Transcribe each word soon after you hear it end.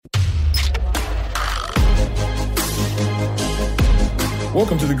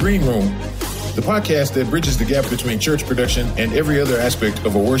Welcome to The Green Room, the podcast that bridges the gap between church production and every other aspect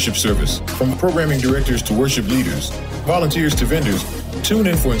of a worship service. From programming directors to worship leaders, volunteers to vendors, tune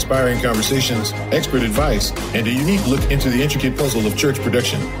in for inspiring conversations, expert advice, and a unique look into the intricate puzzle of church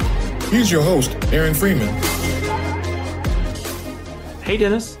production. Here's your host, Aaron Freeman. Hey,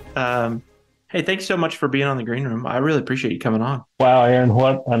 Dennis. Hey, thanks so much for being on The Green Room. I really appreciate you coming on. Wow, Aaron,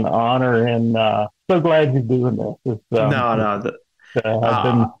 what an honor, and so glad you're doing this.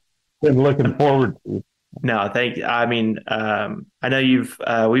 I've been looking forward to it. No, thank you. I mean, I know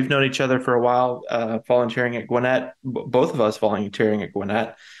we've known each other for a while, volunteering at Gwinnett, both of us volunteering at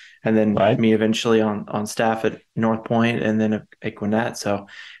Gwinnett, and then me eventually on staff at North Point and then at Gwinnett. So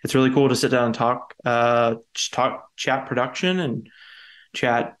it's really cool to sit down and chat production and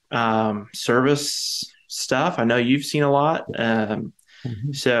chat service stuff. I know you've seen a lot.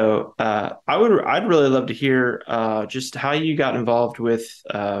 So I'd really love to hear just how you got involved with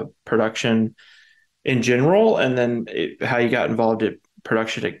production in general, and then how you got involved at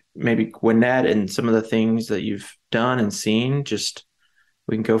production at maybe Gwinnett and some of the things that you've done and seen. Just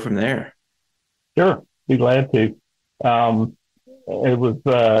we can go from there. Sure, be glad to. It was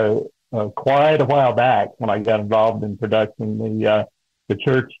quite a while back when I got involved in production. The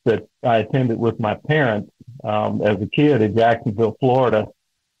church that I attended with my parents as a kid in Jacksonville, Florida.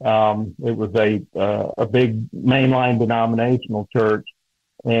 It was a big mainline denominational church,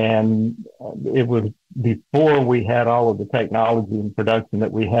 and it was before we had all of the technology and production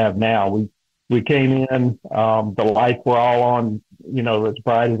that we have now. We came in, the lights were all on, as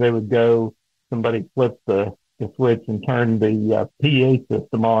bright as they would go. Somebody flipped the switch and turned the PA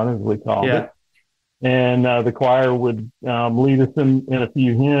system on, as we called it. And the choir would lead us in a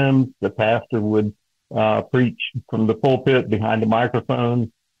few hymns. The pastor would preach from the pulpit behind the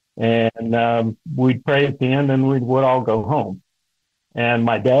microphone, and we'd pray at the end, and we would all go home. And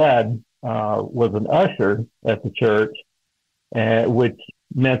my dad was an usher at the church, which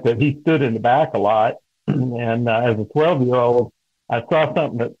meant that he stood in the back a lot. And as a 12-year-old, I saw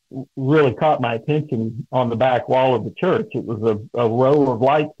something that really caught my attention on the back wall of the church. It was a row of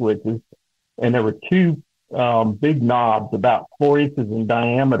light switches, and there were two big knobs about 4 inches in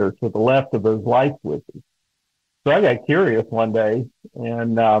diameter to the left of those light switches. So I got curious one day,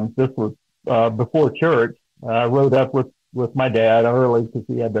 and this was before church. I rode up with my dad early because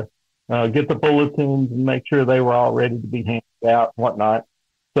he had to get the bulletins and make sure they were all ready to be handed out and whatnot.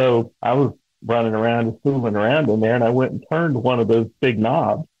 So I was running around and fooling around in there, and I went and turned one of those big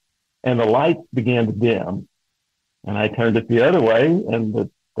knobs, and the lights began to dim. And I turned it the other way, and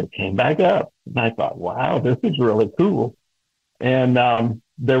they came back up. And I thought, wow, this is really cool. And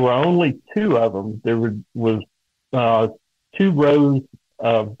there were only two of them. There was two rows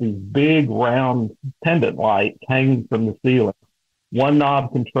of these big round pendant lights hanging from the ceiling. One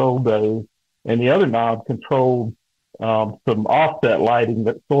knob controlled those, and the other knob controlled some offset lighting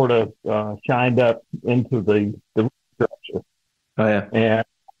that sort of shined up into the structure. Oh, yeah. And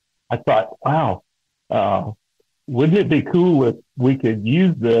I thought, wow, wouldn't it be cool if we could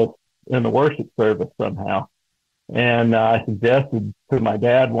use this in the worship service somehow? And I suggested to my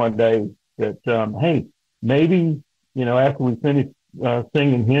dad one day that, hey, maybe, after we finish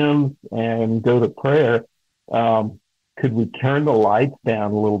singing hymns and go to prayer, could we turn the lights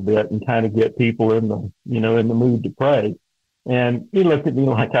down a little bit and kind of get people in the mood to pray? And he looked at me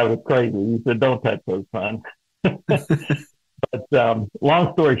like I was crazy. He said, don't touch those, son. But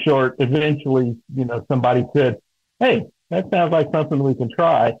long story short, eventually, somebody said, hey, that sounds like something we can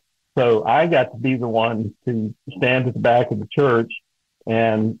try. So I got to be the one to stand at the back of the church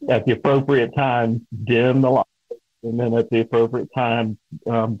and at the appropriate time, dim the lights, and then at the appropriate time,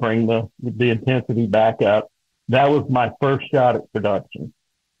 bring the intensity back up. That was my first shot at production.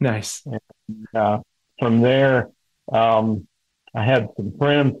 Nice. And, from there, I had some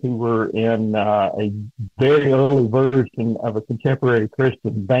friends who were in a very early version of a contemporary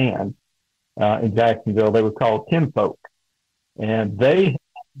Christian band in Jacksonville. They were called Kinfolk, and they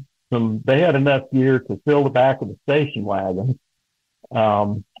had enough gear to fill the back of the station wagon.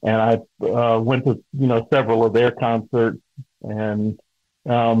 And I went to several of their concerts and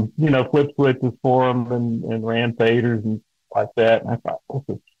flipped switches for them and ran faders and like that. And I thought,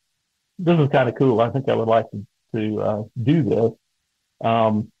 this is kind of cool. I think I would like to do this.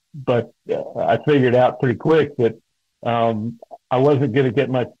 But I figured out pretty quick that I wasn't going to get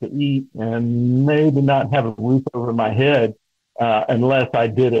much to eat and maybe not have a roof over my head unless I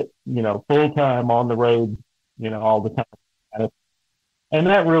did it, full time on the road, all the time. And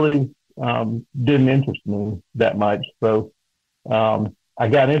that really didn't interest me that much. So I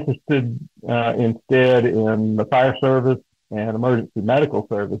got interested instead in the fire service and emergency medical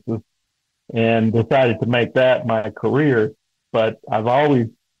services, and decided to make that my career. But I've always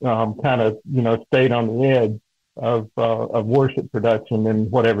kind of, stayed on the edge of worship production in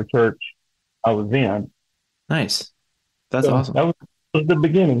whatever church I was in. Nice. That's So awesome. that was the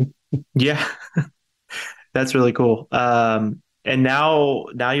beginning. Yeah, that's really cool. And now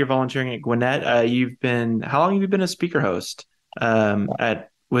you're volunteering at Gwinnett. How long have you been a speaker host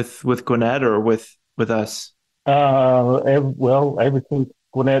with Gwinnett or with us? Ever since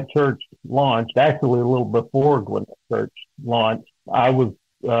Gwinnett Church launched, actually a little before Gwinnett Church launched, I was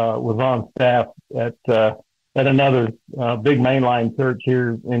on staff at another big mainline church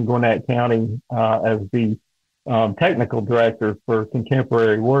here in Gwinnett County as the technical director for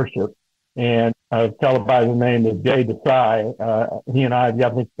contemporary worship. And a fellow by the name of Jay Desai, he and I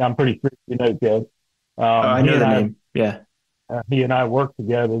think I'm pretty sure you know Jay. I know the name. Yeah. He and I worked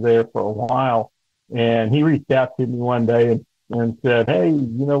together there for a while, and he reached out to me one day and said, "Hey,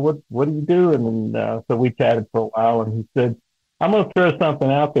 what are you doing?" And so we chatted for a while, and he said, "I'm going to throw something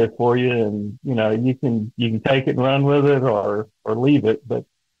out there for you, and you can take it and run with it, or leave it." But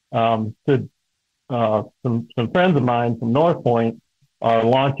some friends of mine from North Point are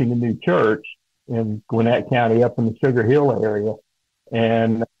launching a new church in Gwinnett County, up in the Sugar Hill area,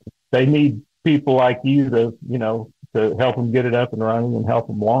 and they need people like you to help them get it up and running and help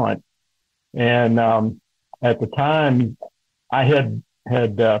them launch. And at the time, I had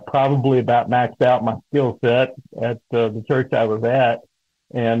probably about maxed out my skill set at the church I was at,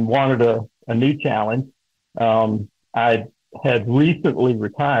 and wanted a new challenge. I had recently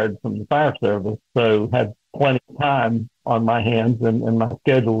retired from the fire service, so had plenty of time on my hands, and my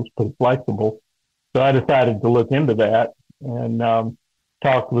schedule was pretty flexible. So I decided to look into that and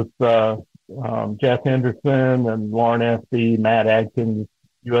talked with Jeff Henderson and Lauren Espy, Matt Adkins,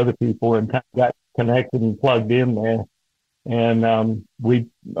 a few other people, and kind of got connected and plugged in there. And we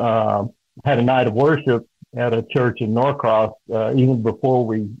had a night of worship at a church in Norcross even before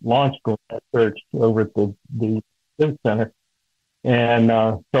we launched that church over at the Civic Center. And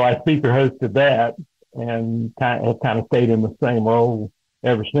so I speaker hosted that, and have kind of stayed in the same role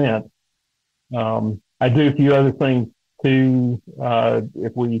ever since. I do a few other things too.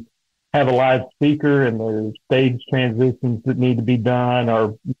 If we have a live speaker and there's stage transitions that need to be done,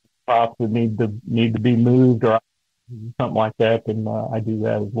 or props that need to be moved, or something like that, then I do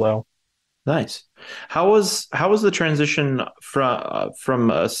that as well. Nice. How was the transition from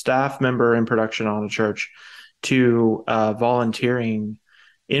a staff member in production on a church to volunteering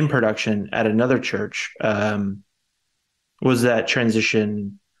in production at another church? Was that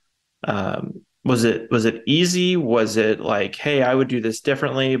transition? Was it easy? Was it like, hey, I would do this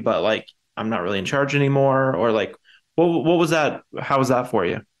differently, but like I'm not really in charge anymore? Or like, what was that? How was that for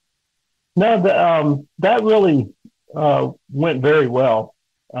you? No, that really went very well.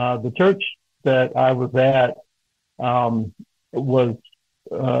 The church that I was at was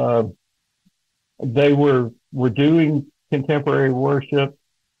they were doing contemporary worship,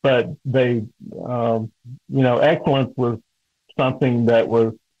 but they excellence was something that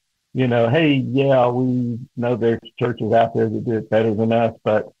was, hey, yeah, we know there's churches out there that do it better than us,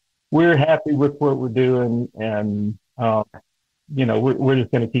 but we're happy with what we're doing, and we're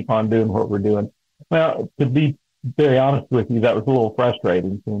just going to keep on doing what we're doing. Well, to be very honest with you, that was a little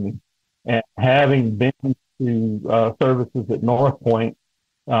frustrating to me. And having been to services at North Point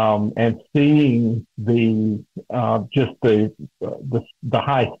and seeing the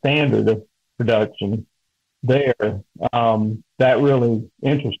high standard of production there, that really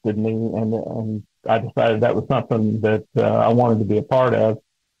interested me, and I decided that was something that I wanted to be a part of.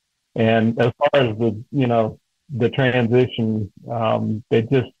 And as far as the transition, it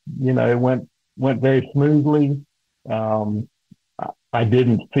just it went very smoothly. I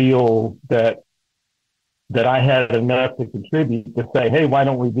didn't feel that I had enough to contribute to say, hey, why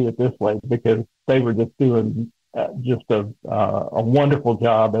don't we do it this way? Because they were just doing just a wonderful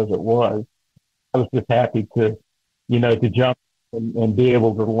job as it was. I was just happy to jump and be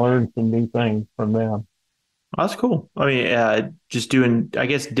able to learn some new things from them. That's cool. I mean, just doing, I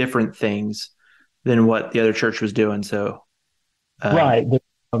guess, different things than what the other church was doing. So, right.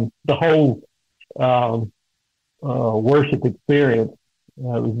 The whole worship experience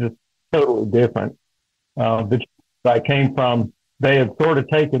was just totally different. The church I came from, they had sort of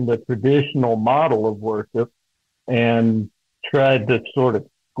taken the traditional model of worship and tried to sort of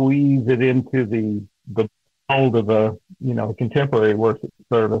squeeze it into the mold of a contemporary worship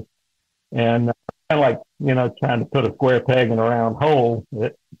service, and kind of like trying to put a square peg in a round hole.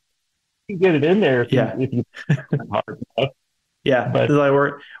 You get it in there if you hard enough. Yeah, But like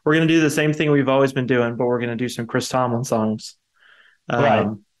we're gonna do the same thing we've always been doing, but we're gonna do some Chris Tomlin songs. right.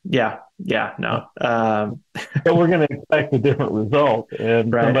 Yeah, no. So we're going to expect a different result.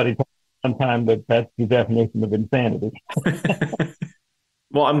 And Right. somebody told me one time that that's the definition of insanity.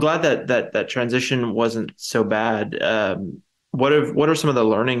 Well, I'm glad that transition wasn't so bad. What are some of the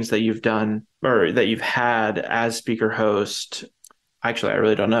learnings that you've done or that you've had as speaker host? Actually, I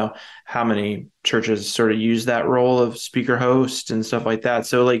really don't know how many churches sort of use that role of speaker host and stuff like that.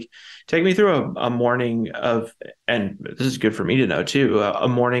 So, like, take me through a morning of, and this is good for me to know too, a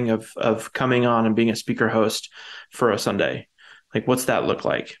morning of coming on and being a speaker host for a Sunday. Like, what's that look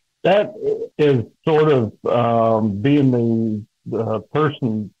like? That is sort of being the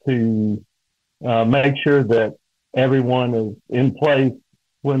person to make sure that everyone is in place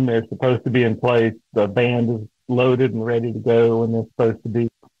when they're supposed to be in place. The band is loaded and ready to go when they're supposed to be.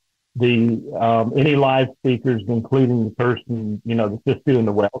 Any live speakers, including the person that's just doing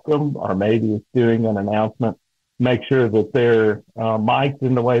the welcome or maybe is doing an announcement, make sure that they're mic'd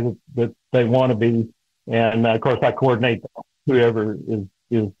in the way that they want to be. And of course, I coordinate whoever is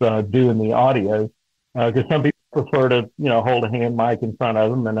doing the audio because some people prefer to hold a hand mic in front of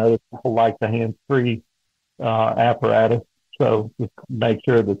them, and other people like the hands-free apparatus. So just make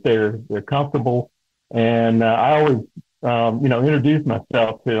sure that they're comfortable. And I always introduce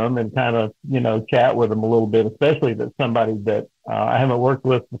myself to them and kind of chat with them a little bit, especially if it's somebody that I haven't worked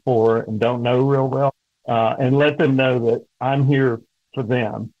with before and don't know real well, and let them know that I'm here for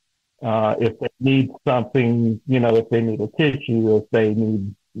them. If they need something, if they need a tissue, if they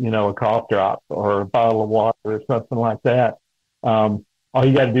need, a cough drop or a bottle of water or something like that, all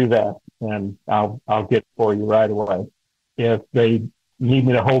you got to do that, and I'll get it for you right away. If they need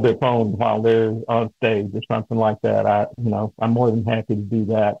me to hold their phone while they're on stage or something like that, I'm more than happy to do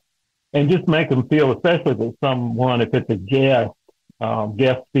that, and just make them feel, especially if it's someone, if it's a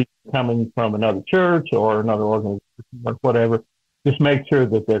guest speaker coming from another church or another organization or whatever. Just make sure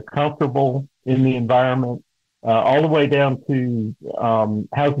that they're comfortable in the environment, all the way down to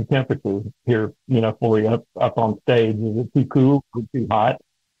how's the temperature here, for you up on stage. Is it too cool? Is it too hot?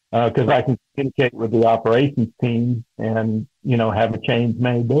 Because I can communicate with the operations team and have a change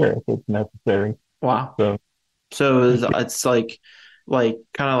made there if it's necessary. Wow. So it's like kind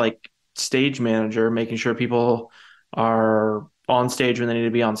of like stage manager, making sure people are on stage when they need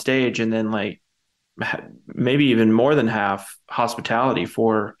to be on stage, and then like maybe even more than half hospitality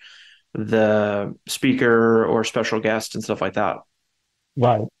for the speaker or special guest and stuff like that.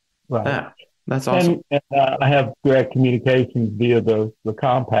 Right. Yeah, that's awesome. And I have direct communications via the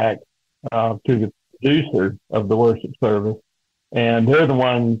compact to the producer of the worship service, and they're the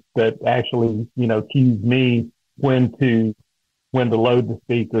ones that actually cues me when to load the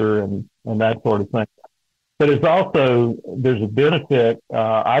speaker and that sort of thing. But there's a benefit,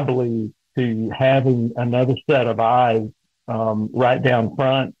 I believe, to having another set of eyes right down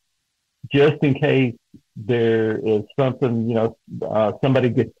front, just in case there is something, somebody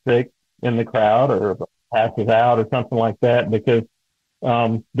gets sick in the crowd or passes out or something like that, because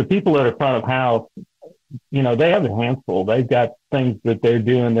the people that are front of house, they have their hands full. They've got things that they're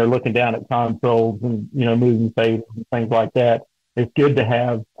doing. They're looking down at consoles and, moving faces and things like that. It's good to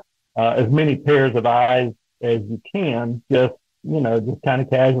have as many pairs of eyes as you can, just kind of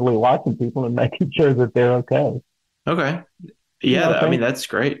casually watching people and making sure that they're okay. Okay. Yeah, I mean, that's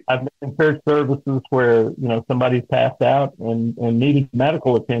great. I've been in church services where, somebody's passed out and needed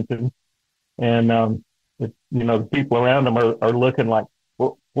medical attention. And, the people around them are looking like,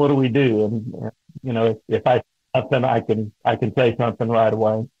 what do we do? And, if I something, I can say something right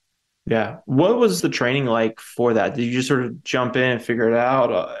away. Yeah. What was the training like for that? Did you just sort of jump in and figure it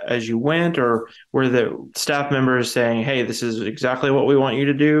out as you went, or were the staff members saying, hey, this is exactly what we want you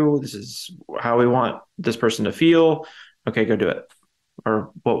to do, this is how we want this person to feel, okay, go do it?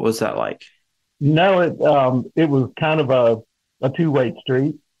 Or what was that like? No, it was kind of a two-way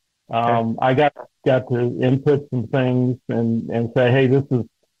street. Okay. I got to input some things and say, hey, this is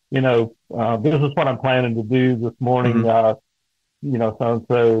what I'm planning to do this morning. Mm-hmm.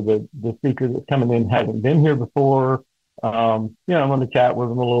 So-and-so, the speaker that's coming in hasn't been here before. I'm going to chat with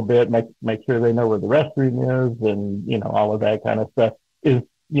them a little bit, make sure they know where the restroom is, and, all of that kind of stuff. Is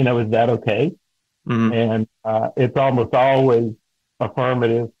that okay? Mm-hmm. And it's almost always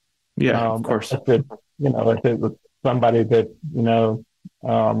affirmative. Yeah, of course. If it was somebody that,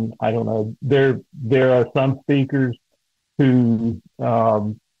 I don't know, there are some speakers who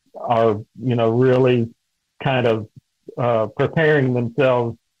are, really kind of preparing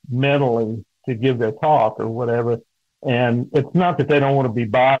themselves mentally to give their talk or whatever. And it's not that they don't want to be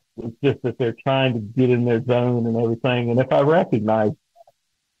bothered. It's just that they're trying to get in their zone and everything. And if I recognize,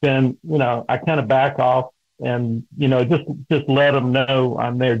 then, I kind of back off and, just let them know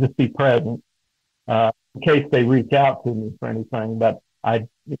I'm there. Just be present, in case they reach out to me for anything. But I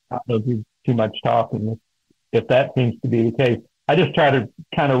don't do too much talking if that seems to be the case. I just try to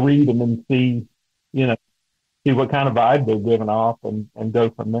kind of read them and see what kind of vibe they're giving off and go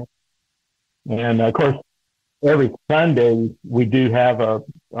from there. And of course, every Sunday we do have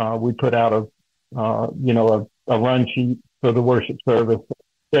we put out a run sheet for the worship service.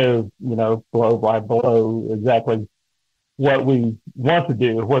 So, blow by blow exactly what we want to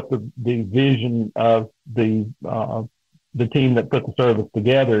do, what the vision of the team that put the service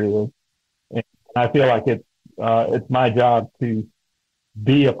together is. And I feel like it's my job to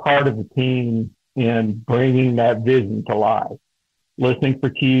be a part of the team in bringing that vision to life, listening for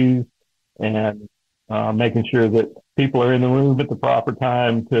cues and making sure that people are in the room at the proper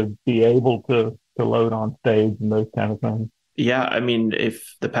time to be able to load on stage and those kind of things. Yeah, I mean,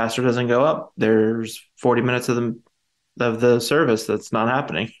 if the pastor doesn't go up, there's 40 minutes of the service that's not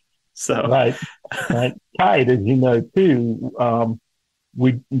happening. So right. Tight, as you know, too.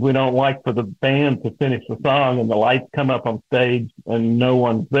 We don't like for the band to finish the song and the lights come up on stage and no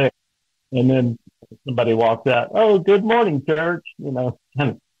one's there, and then somebody walks out. Oh, good morning, church.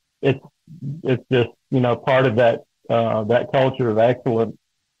 It's just part of that culture of excellence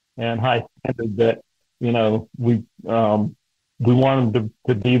and high standard that we want them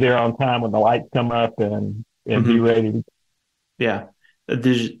to be there on time when the lights come up and be ready. Be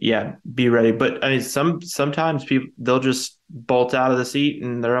ready. But I mean, sometimes people, they'll just bolt out of the seat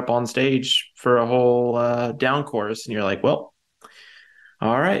and they're up on stage for a whole down chorus, and you're like, well,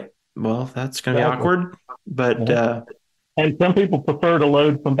 all right, well, that's going to be awkward. But and some people prefer to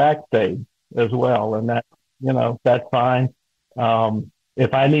load from backstage as well, and that's fine.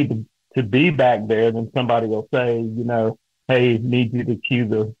 If I need to be back there, then somebody will say, hey, need you to cue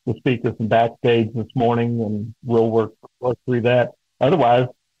the speaker from backstage this morning, and we'll work through that. Otherwise,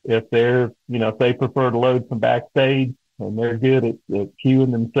 if if they prefer to load from backstage and they're good at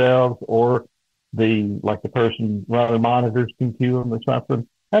cueing themselves, or the person running monitors can cue them or something,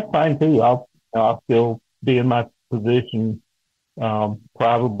 that's fine too. I'll still be in my position,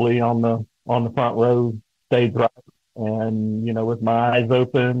 probably on the front row, stage right, and with my eyes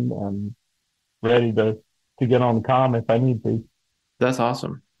open and ready to get on the comm if I need to. That's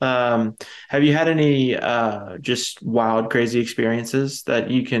awesome. Have you had any just wild, crazy experiences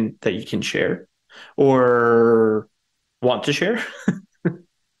that you can share or want to share?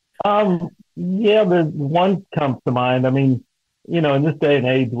 Yeah, there's one comes to mind. I mean, in this day and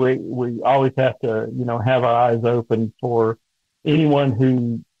age, we always have to, have our eyes open for anyone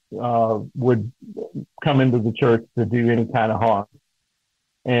who would come into the church to do any kind of harm.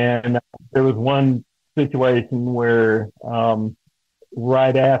 And there was one situation where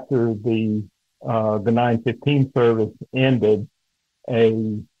right after the 9:15 service ended, a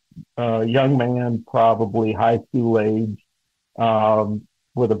young man, probably high school age,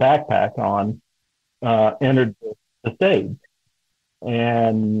 with a backpack on, entered the stage.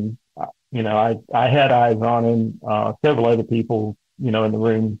 And, I had eyes on him. Several other people, in the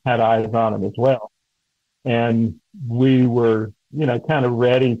room had eyes on him as well. And we were, kind of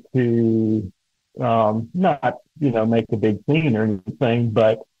ready to, not, make a big scene or anything,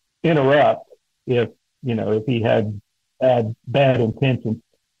 but interrupt if he had bad intentions.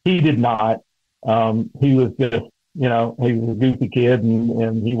 He did not. He was just, he was a goofy kid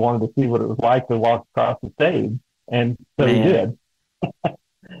and he wanted to see what it was like to walk across the stage. And so he did.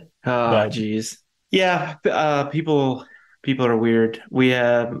 Oh, geez. Yeah. People are weird. We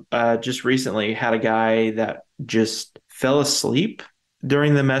have just recently had a guy that just fell asleep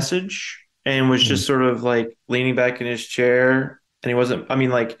during the message and was just sort of like leaning back in his chair. And he wasn't,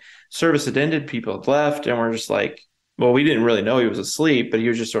 service had ended, people had left, and we're just like, well, we didn't really know he was asleep, but he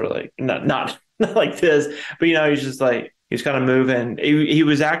was just sort of like, not like this, but he was just like, he was kind of moving. He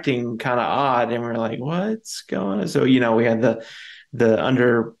was acting kind of odd, and we were like, what's going on? So, we had the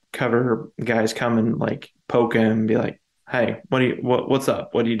undercover guys come and like poke him and be like, hey, what's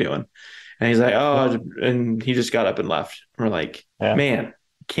up? What are you doing? And he's like, oh, and he just got up and left. And we're like, man,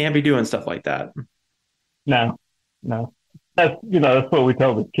 can't be doing stuff like that. No. That's what we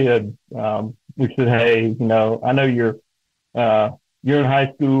told the kid. We said, hey, I know you're in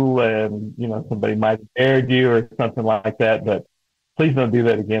high school and, somebody might have dared you or something like that, but please don't do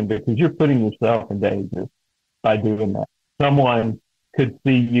that again, because you're putting yourself in danger by doing that. Someone could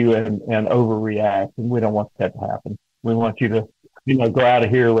see you and overreact, and we don't want that to happen. We want you to, go out of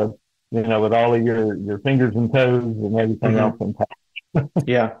here with with all of your fingers and toes and everything else intact.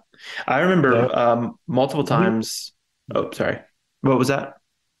 Yeah. I remember Yeah. multiple times. Oh, sorry. What was that?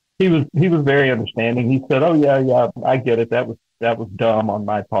 He was very understanding. He said, "Oh yeah, I get it. That was dumb on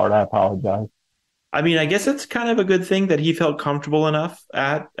my part. I apologize." I mean, I guess it's kind of a good thing that he felt comfortable enough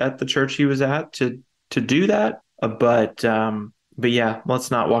at the church he was at to do that. But yeah, let's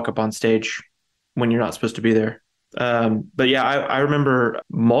not walk up on stage when you're not supposed to be there. But yeah, I remember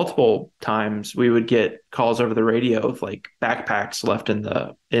multiple times we would get calls over the radio of like backpacks left in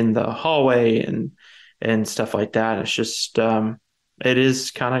the hallway and stuff like that. It's just it is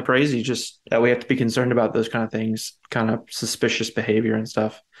kind of crazy just that we have to be concerned about those kind of things, kind of suspicious behavior and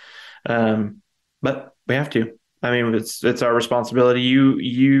stuff. But we have to. I mean, it's our responsibility.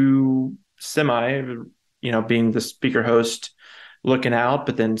 You being the speaker host, looking out,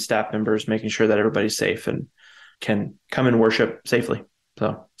 but then staff members making sure that everybody's safe and can come and worship safely.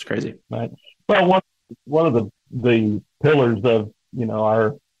 So it's crazy. Right. Well, one of the pillars of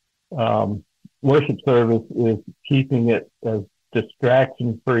our worship service is keeping it as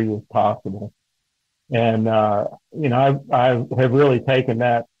distraction free as possible, and I have really taken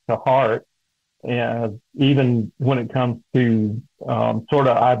that to heart. And even when it comes to sort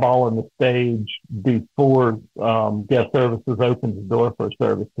of eyeballing the stage before guest services opens the door for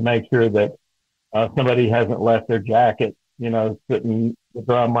service to make sure that somebody hasn't left their jacket, sitting in the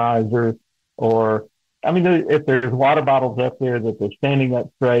drum riser, or I mean, if there's water bottles up there, that they're standing up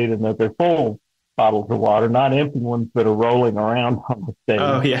straight and that they're full bottles of water, not empty ones that are rolling around on the stage.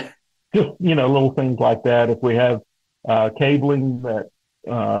 Oh yeah, just little things like that. If we have cabling that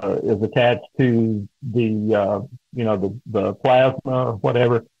is attached to the plasma or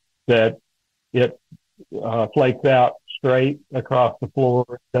whatever, that it flakes out straight across the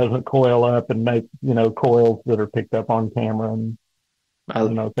floor, doesn't coil up and make coils that are picked up on camera. And I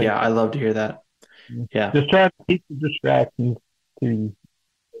love to hear that. Yeah, just try to keep the distractions to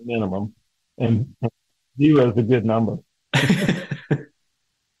a minimum, and 0 is a good number.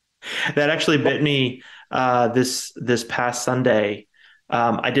 That actually bit me this past Sunday.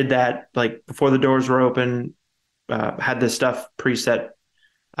 I did that like before the doors were open, had this stuff preset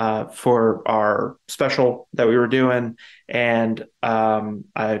for our special that we were doing. And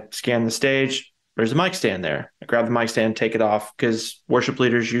I scanned the stage. There's a mic stand there. I grabbed the mic stand, take it off, because worship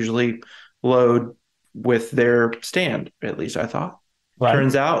leaders usually load with their stand, at least I thought. Right.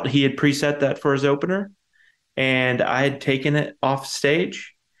 Turns out he had preset that for his opener, and I had taken it off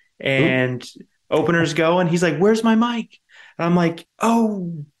stage, and openers go, and he's like, "Where's my mic?" And I'm like,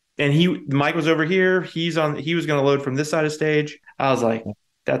 "Oh," and the mic was over here. He was going to load from this side of stage. I was like,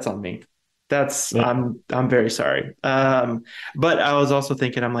 "That's on me. I'm very sorry." But I was also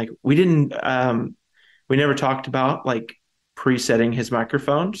thinking, I'm like, we never talked about like presetting his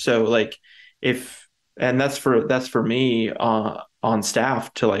microphone. So like that's for me on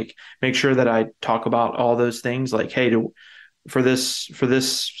staff to like make sure that I talk about all those things. Like, hey, for this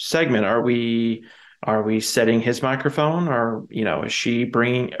segment, are we setting his microphone, or is she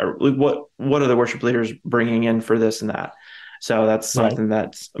bringing, or what are the worship leaders bringing in for this and that? So that's something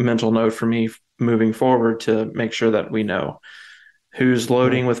that's a mental note for me moving forward, to make sure that we know who's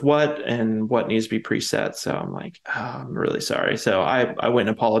loading with what and what needs to be preset. So I'm like, I'm really sorry. So I went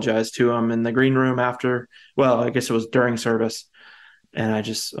and apologized to him in the green room after. Well, I guess it was during service, and I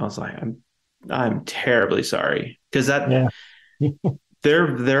was like, I'm terribly sorry, because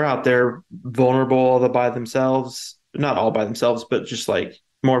they're out there vulnerable all by themselves, not all by themselves, but just like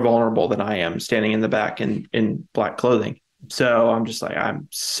more vulnerable than I am, standing in the back in black clothing. So I'm just like, I'm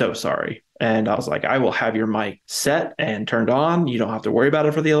so sorry. And I was like, I will have your mic set and turned on. You don't have to worry about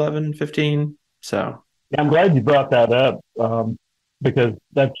it for the 11:15. So I'm glad you brought that up, because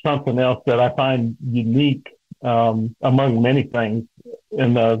that's something else that I find unique among many things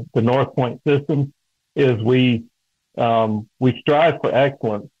in the North Point system, is we strive for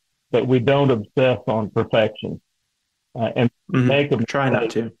excellence, but we don't obsess on perfection, and make them try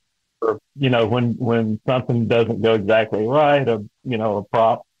not to. Or, when something doesn't go exactly right, a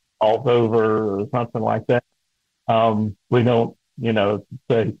prop falls over or something like that, we don't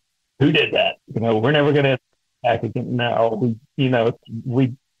say, who did that? We're never going to attack again. No,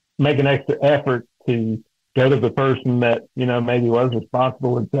 we make an extra effort to go to the person that maybe was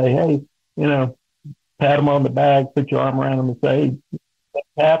responsible and say, hey, pat them on the back, put your arm around them and say, that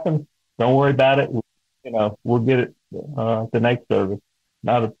happened. Don't worry about it. We'll get it the next service.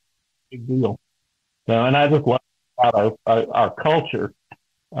 Not a big deal. So, and I just love about our culture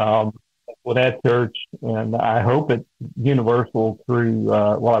with that church, and I hope it's universal through.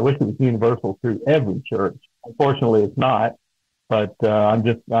 I wish it was universal through every church. Unfortunately, it's not. But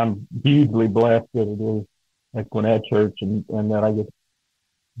I'm hugely blessed that it is at Gwinnett Church, and that I get to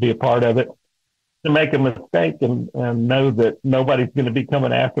be a part of it. To make a mistake and know that nobody's going to be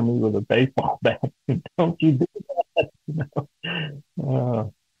coming after me with a baseball bat. Don't you do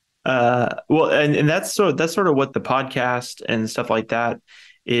that? Well, and that's sort of what the podcast and stuff like that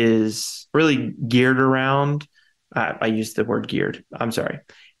is really geared around. I used the word geared. I'm sorry.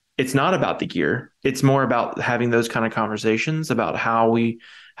 It's not about the gear. It's more about having those kind of conversations about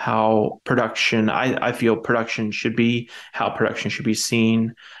how production, I feel production should be, how production should be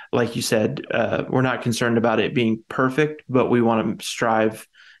seen. Like you said, we're not concerned about it being perfect, but we want to strive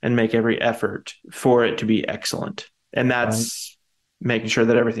and make every effort for it to be excellent. And that's making sure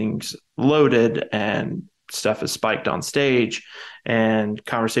that everything's loaded and stuff is spiked on stage and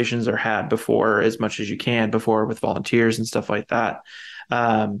conversations are had before, as much as you can before, with volunteers and stuff like that.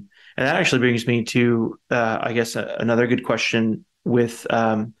 And that actually brings me to, I guess, another good question with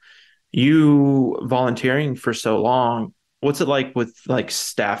you volunteering for so long. What's it like with like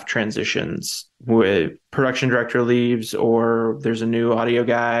staff transitions, with production director leaves, or there's a new audio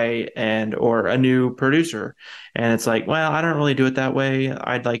guy or a new producer, and it's like, well, I don't really do it that way.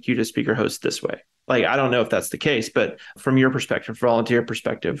 I'd like you to speaker host this way. Like, I don't know if that's the case, but from your perspective, volunteer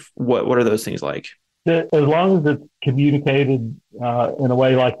perspective, what are those things like? As long as it's communicated in a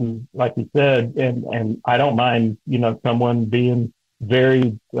way like you said, and I don't mind, someone being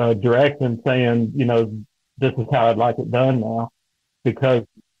very direct and saying, this is how I'd like it done now, because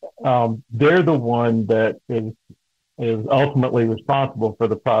they're the one that is ultimately responsible for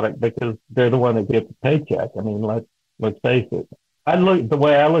the product, because they're the one that gets the paycheck. I mean, let's face it. The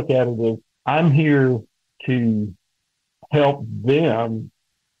way I look at it is, I'm here to help them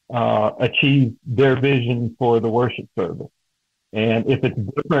achieve their vision for the worship service. And if it's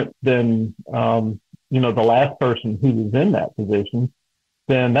different than, the last person who was in that position,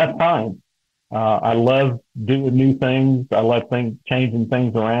 then that's fine. I love doing new things. I love changing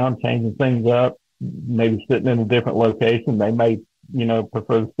things around, changing things up, maybe sitting in a different location. They may,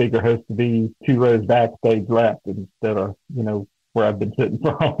 prefer the speaker host to be 2 rows backstage left instead of, where I've been sitting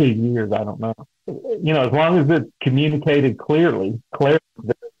for all these years. I don't know. As long as it's communicated clearly, clarity is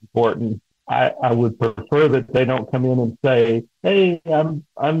very important. I would prefer that they don't come in and say, hey, I'm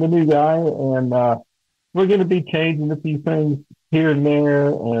the new guy, and we're going to be changing a few things here and there,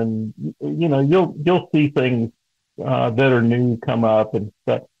 and you'll see things that are new come up and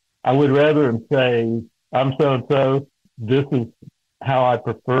stuff. I would rather them say, I'm so and so. This is how I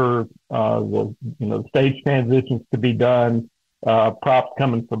prefer the stage transitions to be done. Props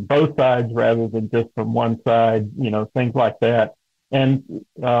coming from both sides rather than just from one side. Things like that. And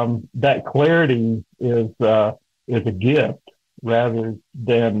that clarity is a gift rather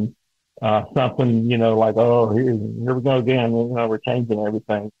than something, like, oh, here we go again. We're changing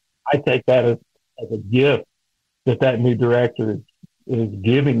everything. I take that as a gift that new director is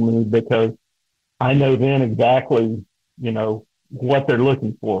giving me, because I know then exactly, what they're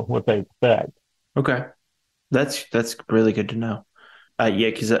looking for, what they expect. Okay. That's really good to know.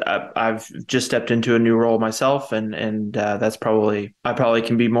 Because I've just stepped into a new role myself, and that's I probably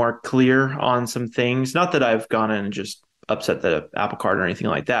can be more clear on some things. Not that I've gone in and just upset the apple cart or anything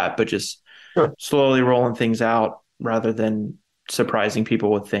like that, but just slowly rolling things out rather than surprising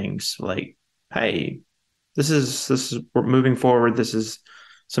people with things like, hey, this is we're moving forward. This is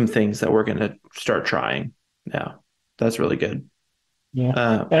some things that we're going to start trying. Yeah, that's really good.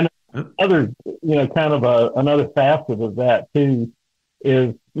 Yeah, and other, kind of another facet of that too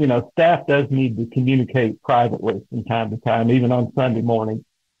is, staff does need to communicate privately from time to time, even on Sunday morning.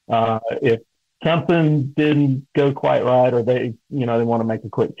 If something didn't go quite right, or they want to make a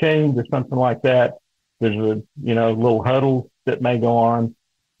quick change or something like that, there's a, little huddle that may go on.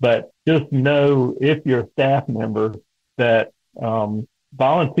 But just know, if you're a staff member, that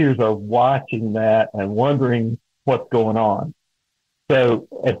volunteers are watching that and wondering what's going on. So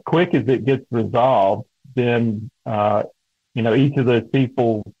as quick as it gets resolved, then, each of those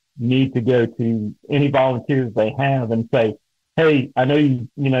people need to go to any volunteers they have and say, hey, I know you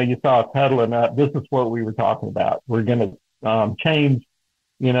saw us huddling up. This is what we were talking about. We're going to change,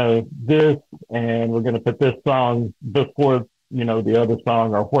 this, and we're going to put this song before, the other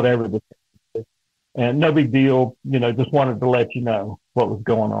song, or whatever this is. And no big deal, just wanted to let you know what was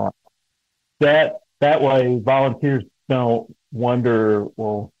going on. That way volunteers don't wonder,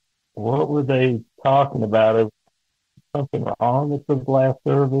 well, what were they talking about? Is something wrong with the last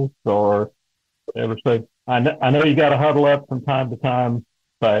service or whatever? So I know you got to huddle up from time to time,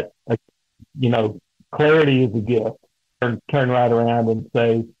 but clarity is a gift. Turn right around and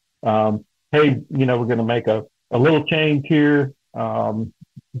say, hey, we're going to make a little change here. all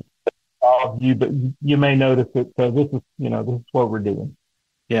of you, but you may notice it. So this is what we're doing.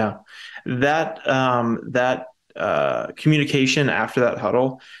 Yeah. That communication after that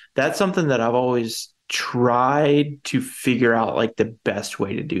huddle, that's something that I've always tried to figure out like the best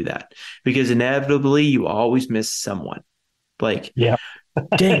way to do that, because inevitably you always miss someone. Like, Yeah.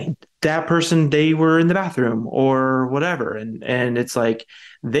 dang, that person, they were in the bathroom or whatever. And it's like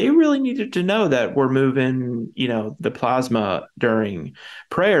they really needed to know that we're moving, the plasma during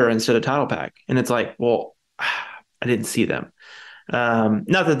prayer instead of title pack. And it's like, well, I didn't see them.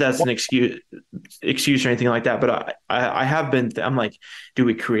 Not that that's an excuse or anything like that, but I have been, I'm like, do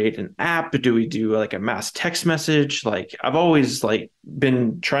we create an app? Do we do like a mass text message? Like I've always like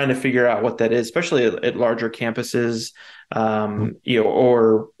been trying to figure out what that is, especially at larger campuses,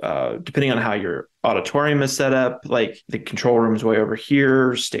 or depending on how your auditorium is set up, like the control room's way over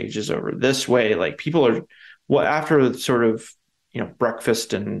here, stage is over this way. Like people are, after sort of,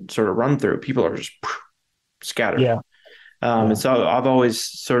 breakfast and sort of run through, people are just scattered. Yeah. And so I've always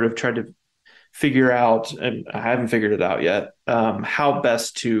sort of tried to figure out, and I haven't figured it out yet, how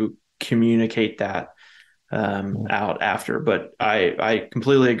best to communicate that out after. But I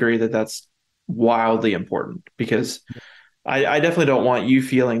completely agree that that's wildly important, because I definitely don't want you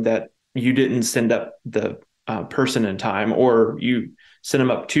feeling that you didn't send up the person in time, or you sent him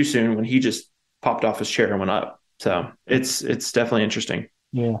up too soon when he just popped off his chair and went up. So it's definitely interesting.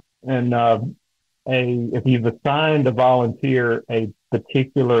 Yeah. And if you've assigned a volunteer a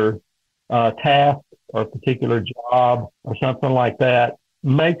particular task or a particular job or something like that,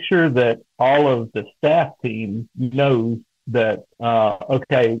 make sure that all of the staff team knows that,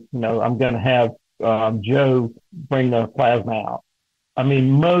 okay, I'm going to have Joe bring the plasma out. I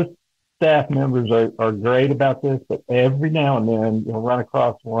mean, most staff members are great about this, but every now and then you'll run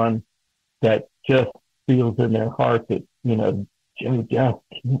across one that just feels in their heart that, Joe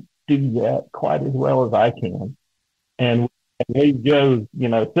just can't do that quite as well as I can. And when Joe's,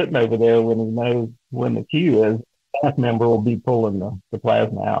 sitting over there when he knows when the cue is, staff member will be pulling the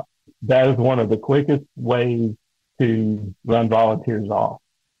plasma out. That is one of the quickest ways to run volunteers off.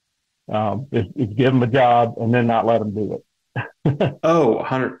 Is give them a job and then not let them do it. Oh,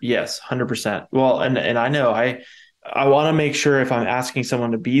 100%. Well, and I know I want to make sure if I'm asking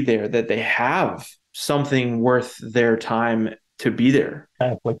someone to be there that they have something worth their time to be there.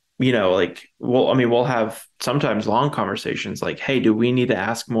 Exactly. We'll have sometimes long conversations like, hey, do we need to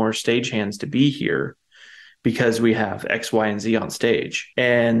ask more stagehands to be here because we have X, Y, and Z on stage?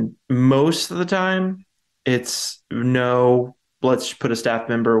 And most of the time it's no, let's put a staff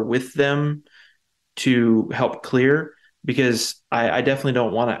member with them to help clear, because I definitely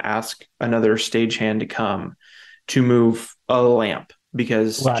don't want to ask another stagehand to come to move a lamp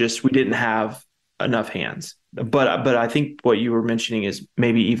because just we didn't have enough hands. But I think what you were mentioning is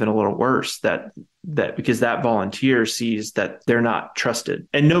maybe even a little worse, that because that volunteer sees that they're not trusted,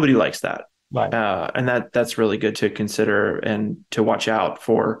 and nobody likes that. Right. And that's really good to consider and to watch out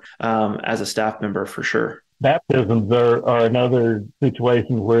for as a staff member, for sure. Baptisms are another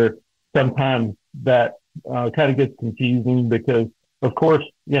situation where sometimes that kind of gets confusing, because of course,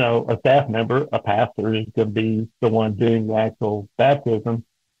 a staff member, a pastor, is going to be the one doing the actual baptism.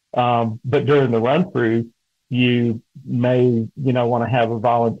 But during the run through, you may, want to have a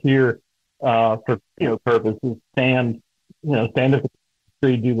volunteer for purposes stand at the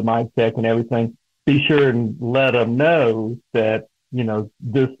tree, do the mic check and everything. Be sure and let them know that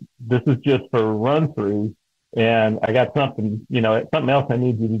this is just for a run through, and I got something else I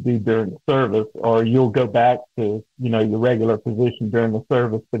need you to do during the service, or you'll go back to your regular position during the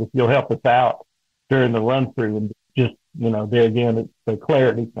service. But if you'll help us out during the run through, and just there again, it's the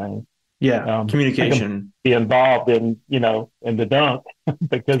clarity thing. Yeah, communication. Be involved in the dunk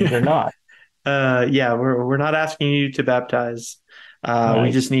because they're not. Yeah, we're not asking you to baptize. Right.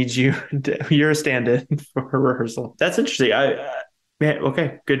 We just need you. You're a stand-in for rehearsal. That's interesting.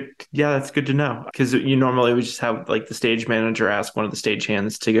 Okay, good. Yeah, that's good to know, because you normally would just have like the stage manager ask one of the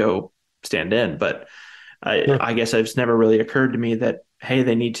stagehands to go stand in, but I guess it's never really occurred to me that, hey,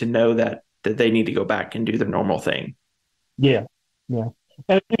 they need to know that they need to go back and do their normal thing. Yeah.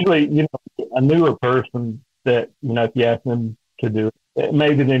 And usually, a newer person that, if you ask them to do it,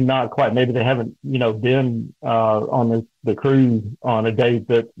 maybe they're not quite, maybe they haven't, been on the cruise on a day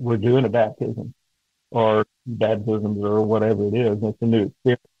that we're doing a baptism or baptisms or whatever it is. It's a new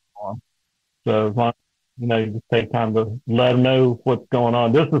experience for them. So as long as, you just take time to let them know what's going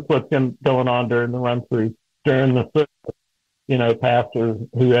on. This is what's going on during the run through, during the service, pastors,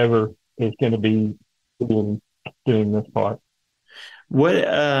 whoever is going to be doing this part.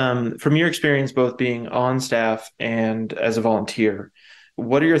 What, from your experience, both being on staff and as a volunteer,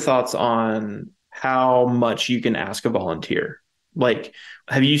 what are your thoughts on how much you can ask a volunteer? Like,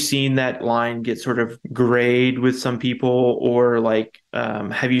 have you seen that line get sort of grayed with some people, or like,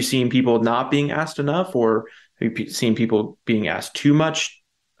 have you seen people not being asked enough, or have you seen people being asked too much,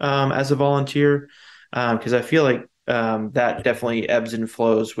 as a volunteer? Because I feel like that definitely ebbs and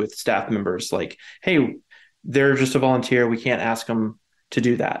flows with staff members. Like, hey, they're just a volunteer. We can't ask them to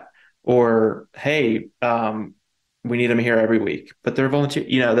do that. Or, hey, we need them here every week, but they're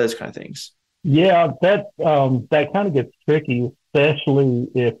volunteer, those kind of things. Yeah, that kind of gets tricky, especially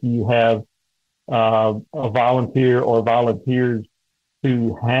if you have a volunteer or volunteers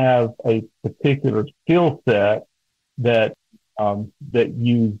who have a particular skill set that that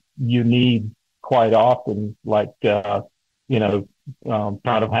you need quite often, like front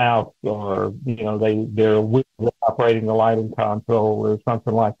of house, or they're operating the lighting console or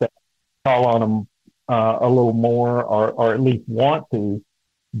something like that. Call on them a little more, or at least want to,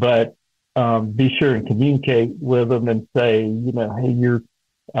 but be sure and communicate with them and say, hey,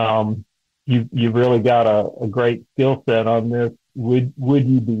 you've really got a great skill set on this. Would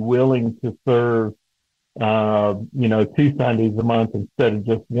you be willing to serve 2 Sundays a month instead of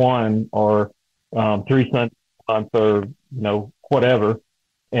just one, or 3 Sundays a month, or whatever,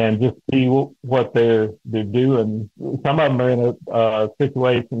 and just see what they're doing. Some of them are in a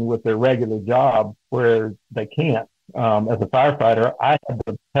situation with their regular job where they can't. As a firefighter, I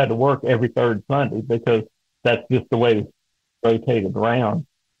had to work every third Sunday because that's just the way it's rotated around.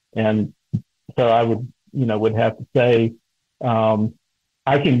 And so I would have to say,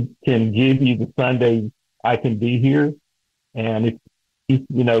 I can give you the Sunday I can be here, and if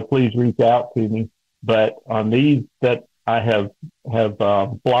please reach out to me. But on these that I have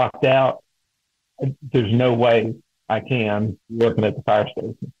blocked out, there's no way I can working at the fire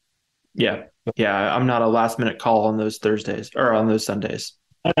station. Yeah. Yeah. I'm not a last minute call on those Thursdays or on those Sundays.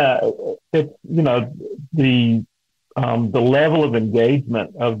 It's, the level of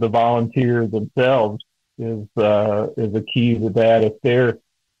engagement of the volunteers themselves is a key to that. If they're,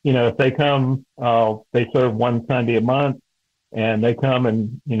 if they come, they serve 1 Sunday a month, and they come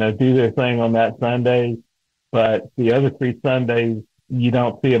and, do their thing on that Sunday, but the other 3 Sundays, you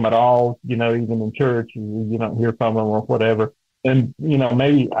don't see them at all, even in church, you don't hear from them or whatever. And,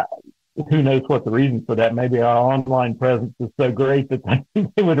 maybe, who knows what the reason for that? Maybe our online presence is so great that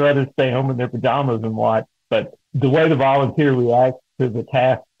they would rather stay home in their pajamas and watch. But the way the volunteer reacts to the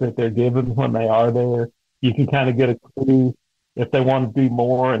tasks that they're given when they are there, you can kind of get a clue if they want to do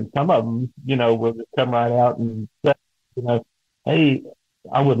more. And some of them, will just come right out and say, hey,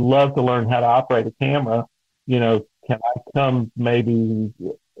 I would love to learn how to operate a camera. Can I come maybe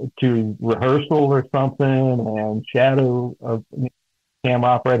to rehearsal or something and shadow a camera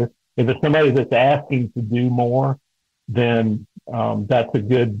operator? If it's somebody that's asking to do more, then that's a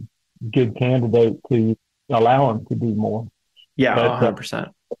good candidate to allow them to do more. Yeah,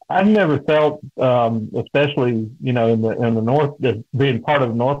 100%. I've never felt, especially in the North, being part of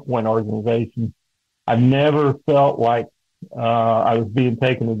the North Point organization, I've never felt like I was being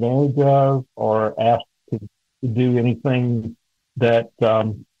taken advantage of or asked to do anything that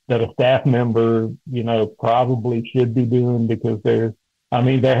a staff member probably should be doing, because there have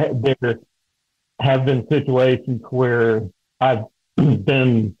been situations where I've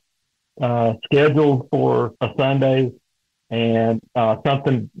been scheduled for a Sunday, and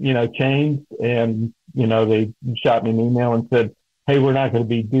something changed, and they shot me an email and said, hey, we're not going to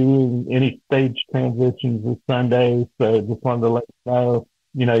be doing any stage transitions this Sunday, so just wanted to let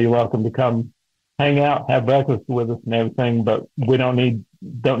you know, you're welcome to come hang out, have breakfast with us and everything, but we don't need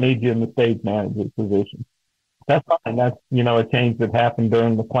you in the stage manager position. That's fine. That's, a change that happened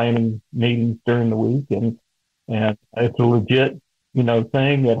during the planning meetings during the week, and it's a legit,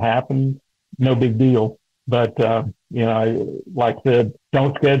 thing that happened. No big deal. But, like I said,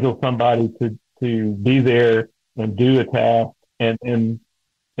 don't schedule somebody to be there and do a task and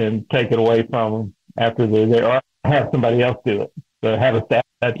take it away from them after they're there, or have somebody else do it. So have a staff.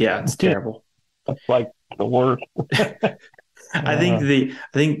 It's terrible. That's like the worst. I think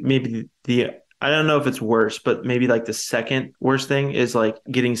maybe I don't know if it's worse, but maybe like the second worst thing is like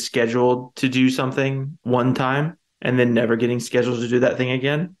getting scheduled to do something one time and then never getting scheduled to do that thing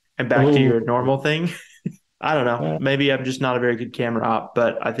again and back to your normal thing. I don't know. Maybe I'm just not a very good camera op,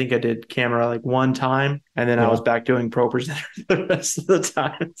 but I think I did camera like one time, and then I was back doing pro presenter the rest of the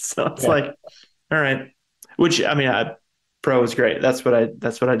time. So it's like, all right. Which, pro is great. That's what I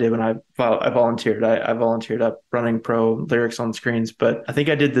did when I volunteered. I volunteered up running pro lyrics on screens, but I think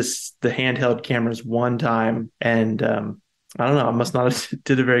I did the handheld cameras one time, and I don't know. I must not have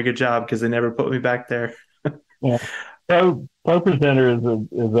did a very good job because they never put me back there. Yeah. Pro presenter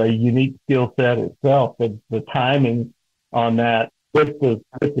is a unique skill set itself. The timing on that with the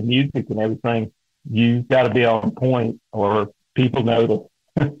music and everything, you've got to be on point or people notice.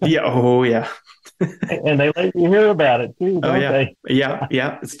 Yeah. Oh, yeah. And they let you hear about it too, Oh don't yeah. they? Yeah.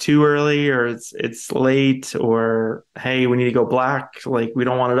 Yeah. It's too early or it's late or hey, we need to go black. Like we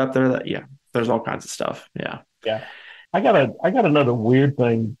don't want it up there. That yeah. There's all kinds of stuff. Yeah. Yeah. I got another weird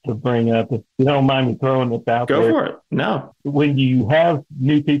thing to bring up if you don't mind me throwing this out Go there. for it. No. When you have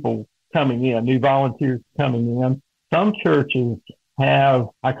new people coming in, new volunteers coming in, some churches have,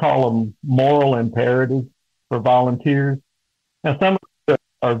 I call them moral imperatives for volunteers. Now, some of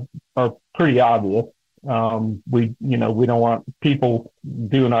them are pretty obvious. We don't want people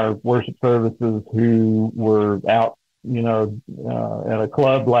doing our worship services who were out, at a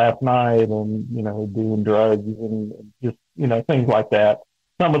club last night and, doing drugs and just, things like that.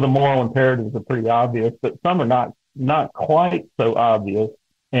 Some of the moral imperatives are pretty obvious, but some are not quite so obvious.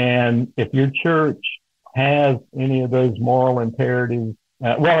 And if your church has any of those moral imperatives,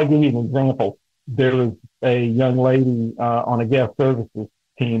 I'll give you an example. There was a young lady on a guest services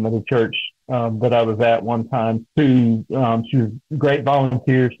team at a church that I was at one time who she was a great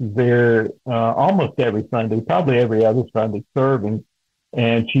volunteer. She's there almost every Sunday, probably every other Sunday serving.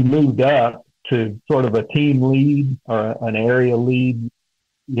 And she moved up to sort of a team lead or an area lead.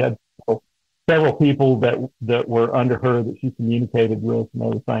 You had several people that were under her that she communicated with and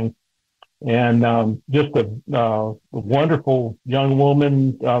everything. And just a wonderful young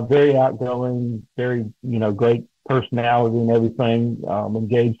woman, very outgoing, very, great personality and everything,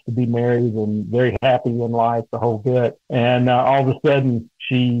 engaged to be married and very happy in life, the whole bit. And all of a sudden,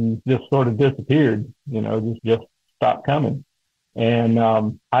 she just sort of disappeared, just stopped coming. And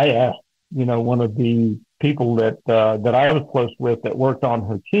I asked, one of the people that I was close with that worked on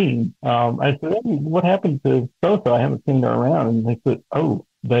her team, I said, hey, what happened to so-so? I haven't seen her around. And they said, oh,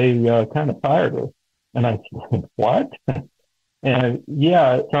 they kind of fired her. And I said, what? And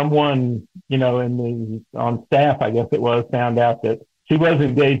yeah, someone, on staff, I guess it was, found out that she was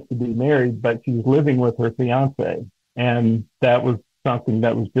engaged to be married, but she was living with her fiance. And that was something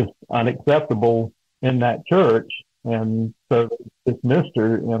that was just unacceptable in that church. And so they dismissed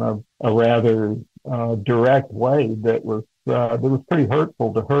her in a rather direct way that was pretty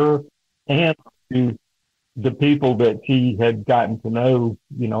hurtful to her and to the people that she had gotten to know,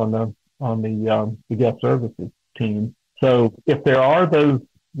 on the guest services team. So if there are those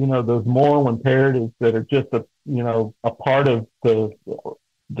moral imperatives that are just a part of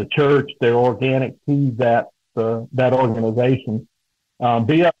the church, they're organic to that organization.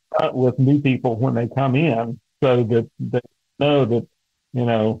 Be upfront with new people when they come in, so that they know that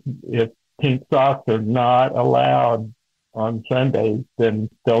if pink socks are not allowed on Sundays, then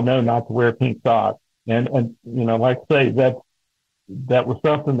they'll know not to wear pink socks. And like I say, that was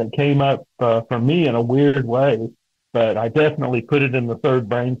something that came up for me in a weird way, but I definitely put it in the third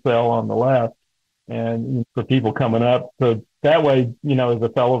brain cell on the left, and for people coming up. So that way, as a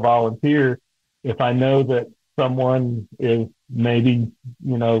fellow volunteer, if I know that someone is maybe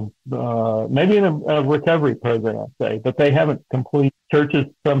in a recovery program, say, but they haven't complete. Churches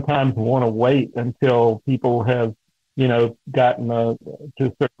sometimes want to wait until people have, gotten to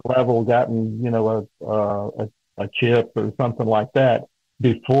a certain level, gotten, a chip or something like that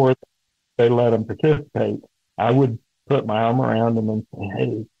before they let them participate. I would put my arm around them and say,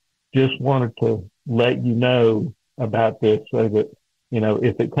 hey, just wanted to let you know about this so that,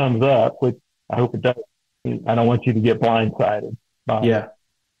 if it comes up, which I hope it does, I don't want you to get blindsided. Yeah.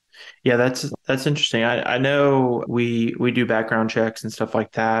 Yeah, that's interesting. I know we do background checks and stuff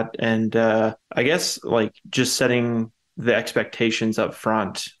like that. And I guess like just setting the expectations up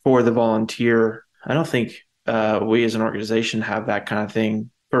front for the volunteer. I don't think we as an organization have that kind of thing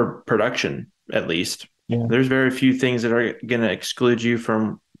for production, at least. Yeah. There's very few things that are going to exclude you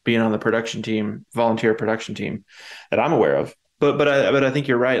from being on the production team, volunteer production team, that I'm aware of. But I think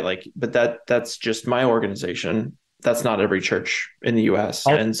you're right. Like, but that's just my organization. That's not every church in the U.S.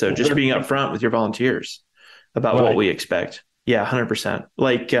 And so just being upfront with your volunteers about what we expect. Yeah, 100%.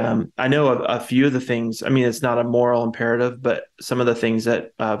 Like, I know a few of the things, I mean, it's not a moral imperative, but some of the things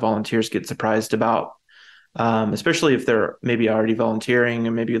that volunteers get surprised about, especially if they're maybe already volunteering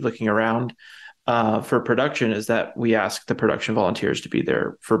and maybe looking around for production, is that we ask the production volunteers to be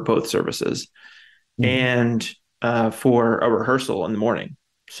there for both services and for a rehearsal in the morning.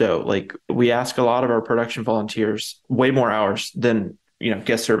 So like we ask a lot of our production volunteers way more hours than,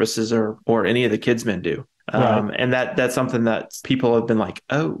 guest services or any of the kids men do. And that's something that people have been like,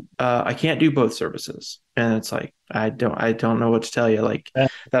 oh, I can't do both services. And it's like, I don't know what to tell you. Like,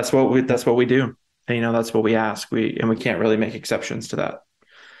 that's what we do. And, that's what we ask. We can't really make exceptions to that.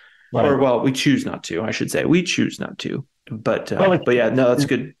 Right. Or, well, we choose not to, I should say. We choose not to. But yeah, no, that's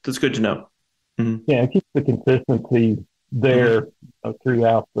good. That's good to know. Mm-hmm. Yeah, keep the consistency there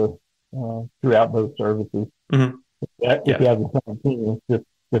throughout those services. Mm-hmm. If you have the same team, it's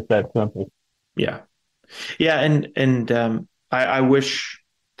just that simple. Yeah. Yeah. And I wish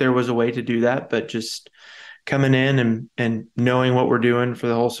there was a way to do that, but just coming in and knowing what we're doing for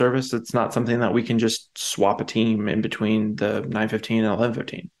the whole service, it's not something that we can just swap a team in between the 9:15 and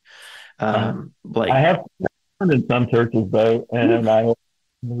 11:15. Like I have in some churches though, and I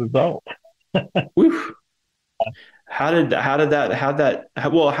the result. How did that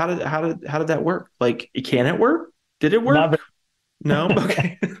work? Like, can it work? Did it work? No.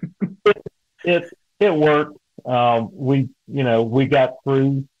 Okay. It worked. We got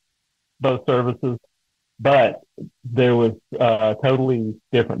through both services, but there was a totally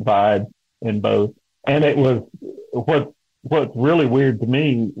different vibe in both. And it was what's really weird to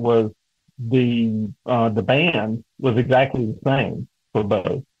me was the band was exactly the same for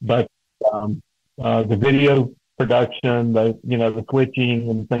both, but the video production, the switching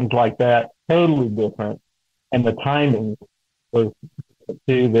and things like that, totally different. And the timing was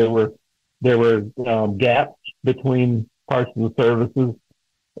too. There were gaps between parts of the services,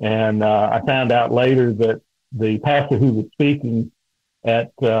 and I found out later that the pastor who was speaking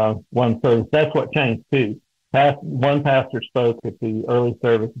at one service, that's what changed too. One pastor spoke at the early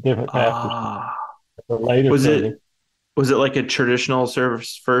service, different pastors at the later service. Was it like a traditional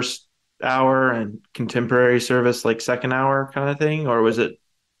service first hour and contemporary service like second hour kind of thing, or was it?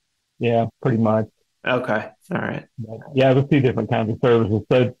 Yeah, pretty much. Okay, all right. Yeah, there's two different kinds of services.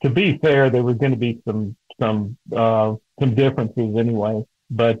 So to be fair, there was going to be some differences anyway.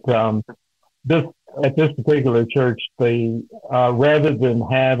 But at this particular church, they rather than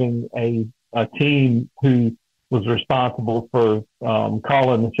having a team who was responsible for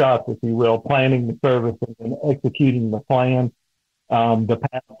calling the shots, if you will, planning the service and executing the plan, the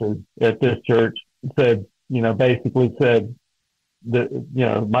pastor at this church basically said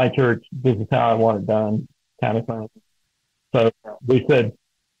that, my church, this is how I want it done, kind of thing. So we said,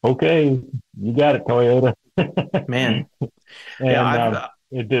 okay, you got it, Toyota. Man. And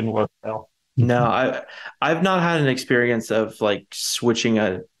it didn't work well. No, I've not had an experience of like switching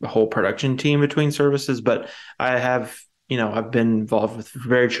a whole production team between services, but I have, I've been involved with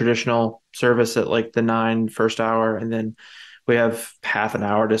very traditional service at like the 9 first hour, and then we have half an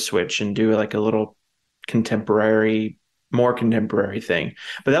hour to switch and do like a little more contemporary thing.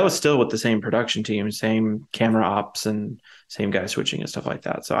 But that was still with the same production team, same camera ops and same guy switching and stuff like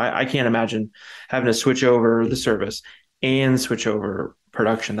that. So I can't imagine having to switch over the service and switch over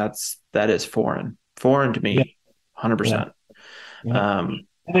production. That is foreign to me, 100%. Yeah. And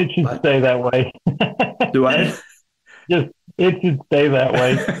it should stay that way. Do I? It should stay that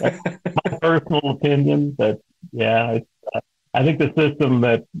way. That's my personal opinion, but I think the system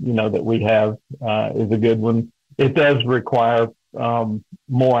that we have is a good one. It does require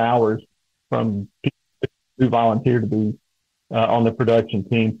more hours from people who volunteer to be on the production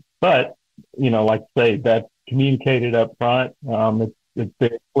team, but like I say, that's communicated up front. It's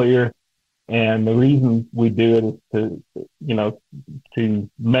very clear, and the reason we do it is to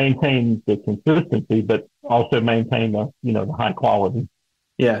maintain the consistency, but also maintain the high quality.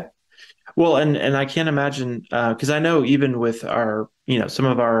 Yeah. Well, and I can't imagine, because I know even with our, some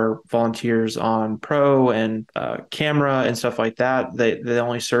of our volunteers on pro and camera and stuff like that, they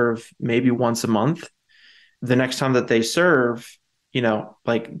only serve maybe once a month. The next time that they serve,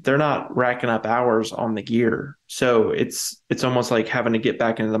 like they're not racking up hours on the gear. So it's almost like having to get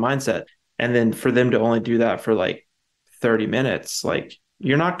back into the mindset. And then for them to only do that for like 30 minutes, like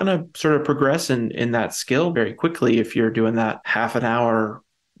you're not going to sort of progress in that skill very quickly if you're doing that half an hour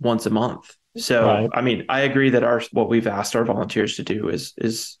once a month. So, right. I mean, I agree that what we've asked our volunteers to do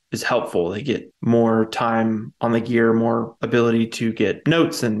is helpful. They get more time on the gear, more ability to get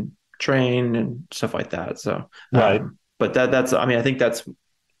notes and train and stuff like that. So, right. But I think that's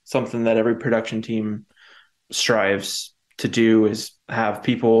something that every production team strives to do, is have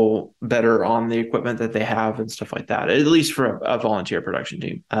people better on the equipment that they have and stuff like that, at least for a volunteer production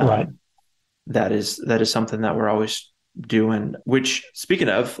team. Right. That is something that we're always doing, which, speaking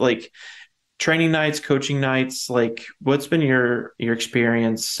of, like, training nights, coaching nights, like, what's been your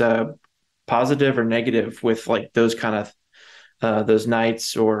experience, positive or negative, with like those kind of those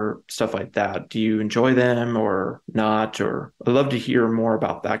nights or stuff like that? Do you enjoy them or not? Or I'd love to hear more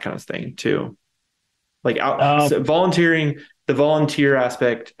about that kind of thing too. Like so volunteering, the volunteer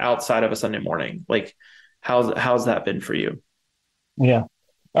aspect outside of a Sunday morning. Like how's that been for you? Yeah.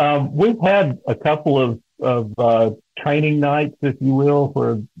 We've had a couple of training nights, if you will,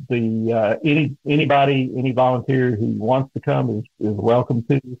 where any volunteer who wants to come is welcome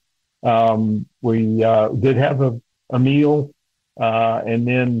to. We did have a meal, and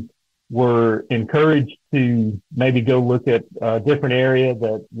then we're encouraged to maybe go look at a different area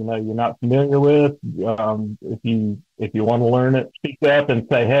that you're not familiar with. If you want to learn it, speak up and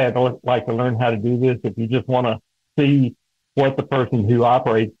say, "Hey, I'd like to learn how to do this." If you just want to see what the person who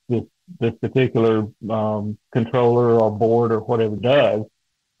operates this particular controller or board or whatever does,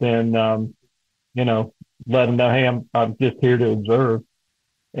 then let them know, "Hey, I'm just here to observe,"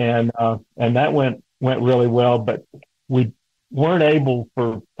 and that went really well. But we weren't able,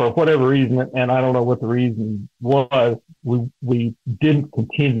 for whatever reason, and I don't know what the reason was. We didn't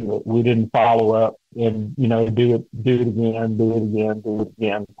continue it. We didn't follow up and do it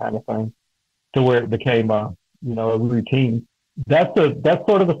again, kind of thing, to where it became a routine. That's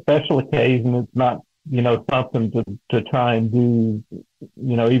sort of a special occasion. It's not something to try and do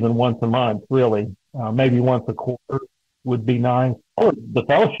even once a month, really. Maybe once a quarter would be nice. The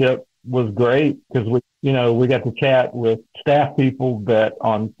fellowship was great because we got to chat with staff people that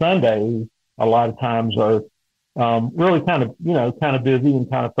on Sundays a lot of times are really kind of busy and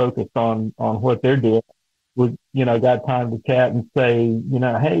kind of focused on what they're doing. We got time to chat and say,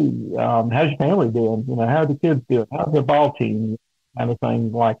 "Hey, how's your family doing? How's the kids doing? How's the ball team?" Kind of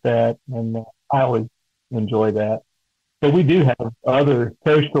things like that. And I always enjoy that. But we do have other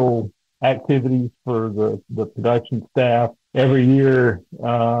social activities for the production staff every year.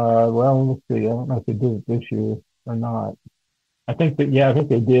 Well, let's see. I don't know if they did it this year or not. I think they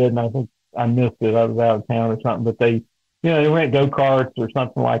did, and I think I missed it. I was out of town or something. But they rent go-karts or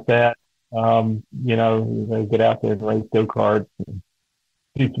something like that. They get out there and race go-karts and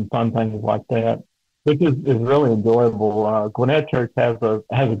do some fun things like that, which is really enjoyable. Gwinnett Church has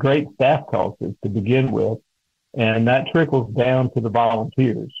a great staff culture to begin with, and that trickles down to the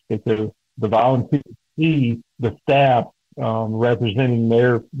volunteers, because the volunteers see the staff representing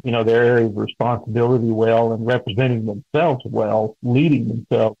their area of responsibility well, and representing themselves well, leading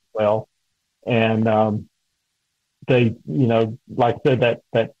themselves well, and they like I said,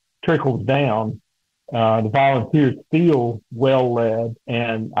 that trickles down. The volunteers feel well led,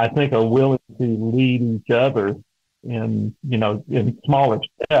 and I think are willing to lead each other in smaller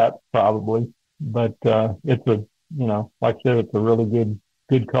steps probably, but it's like I said, it's a really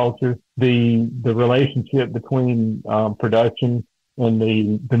good culture. The relationship between production and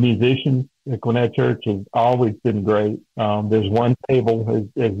the musicians at Gwinnett Church has always been great. There's one table,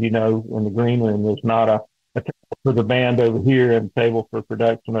 as you know, in the green room. There's not a table for the band over here and a table for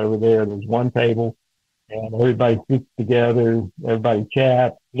production over there. There's one table, and everybody sits together, everybody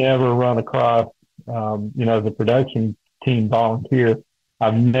chats. Never run across, the production team volunteer.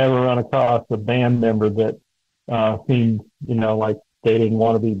 I've never run across a band member that seemed, like they didn't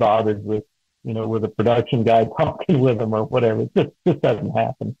want to be bothered with a production guy talking with them or whatever. It just doesn't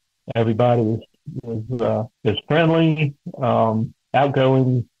happen. Everybody is friendly,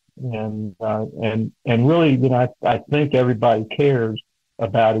 outgoing, and really, I think everybody cares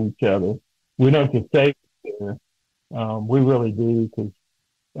about each other. We don't just say it, we really do, because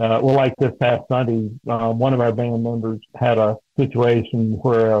like this past Sunday, one of our band members had a situation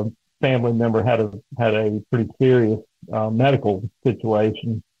where a family member had a pretty serious medical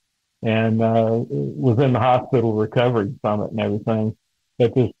situation, and was in the hospital recovering from it and everything.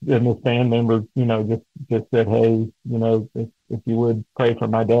 But this band member, just said, "Hey, if you would pray for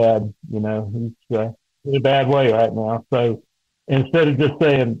my dad, he's in a bad way right now." So instead of just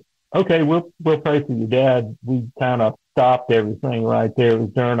saying, "Okay, we'll pray for your dad," we kind of stopped everything right there. It was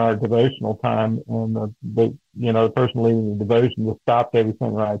during our devotional time, and the person leading the devotion just stopped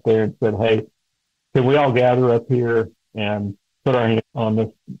everything right there and said, "Hey, can we all gather up here and put our hands on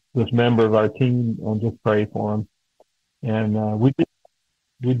this member of our team and just pray for him?" And we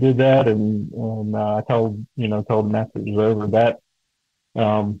did that, and I told him after it was over that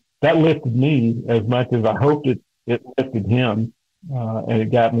lifted me as much as I hoped it lifted him, and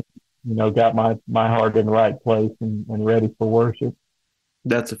it got me, got my heart in the right place and ready for worship.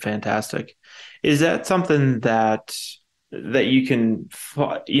 That's fantastic. Is that something that you can,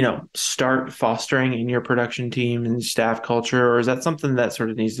 start fostering in your production team and staff culture, or is that something that sort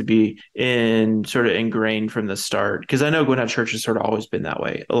of needs to be sort of ingrained from the start? Because I know Gwinnett Church has sort of always been that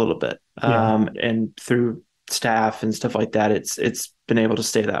way a little bit, and through staff and stuff like that, it's been able to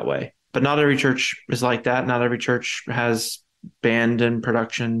stay that way. But not every church is like that. Not every church has band and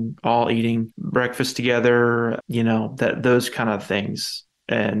production all eating breakfast together, that those kind of things.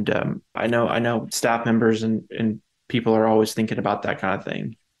 And I know staff members and people are always thinking about that kind of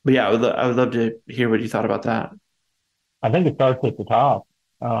thing. But yeah, I would love to hear what you thought about that. I think it starts at the top.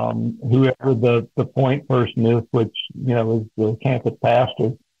 Whoever the point person is, which, is the campus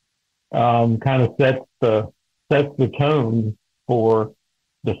pastor, kind of sets the tone for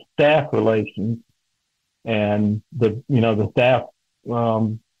the staff relations, and the staff,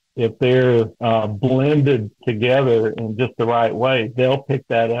 if they're blended together in just the right way, they'll pick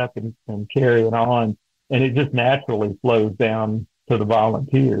that up and carry it on, and it just naturally flows down to the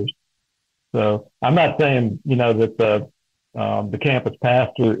volunteers. So I'm not saying, that the campus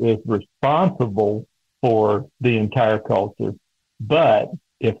pastor is responsible for the entire culture, but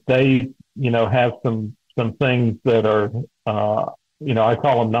if they, have some things that are, I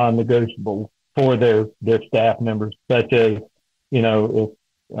call them non-negotiable for their staff members, such as,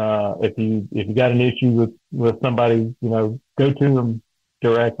 if you got an issue with somebody, go to them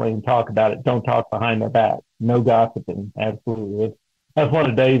directly and talk about it. Don't talk behind their back. No gossiping. Absolutely. That's one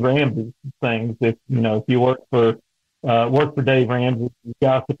of Dave Ramsey's things. If you work for Dave Ramsey, you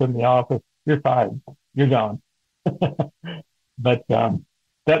gossip in the office, you're fired. You're gone. But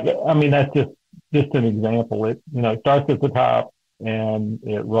that's just an example. It starts at the top and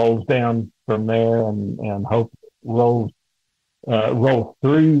it rolls down from there, and hope rolls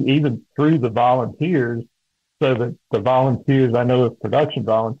through, even through the volunteers, so that the volunteers, I know as production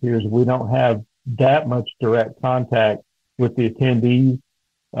volunteers, we don't have that much direct contact with the attendees,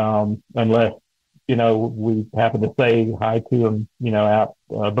 unless, we happen to say hi to them, out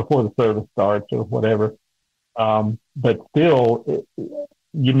before the service starts or whatever. But still,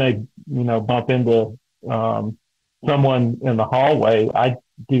 you may, bump into someone in the hallway. I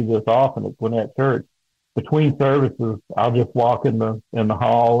do this often at Gwinnett Church. Between services, I'll just walk in the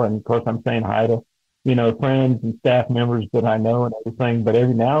hall, and of course I'm saying hi to, friends and staff members that I know and everything. But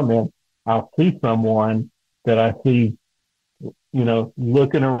every now and then I'll see someone that I see,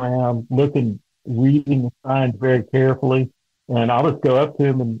 looking around, reading the signs very carefully, and I'll just go up to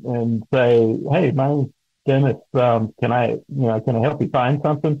him and say, "Hey, my name's Dennis. Can I help you find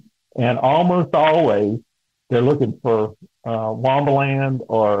something?" And almost always they're looking for Womberland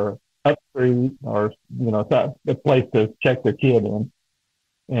or Upstreet, or a place to check their kid in.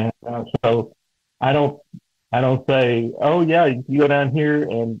 And so I don't say, "Oh yeah, you go down here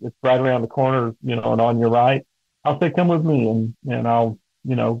and it's right around the corner, and on your right." I'll say, "Come with me," and I'll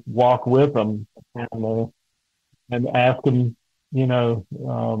walk with them and ask them,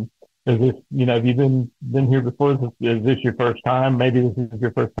 is this, have you been here before? Is this your first time? Maybe this is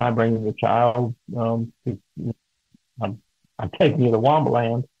your first time bringing a child. I'm taking you to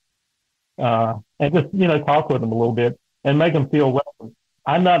Womberland, and just talk with them a little bit and make them feel welcome.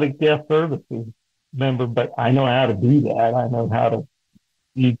 I'm not a guest services member, but I know how to do that. I know how to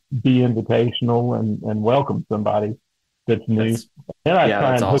be invitational and welcome somebody that's new. And I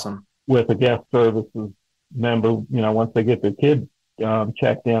try and awesome. With a guest services member, once they get their kids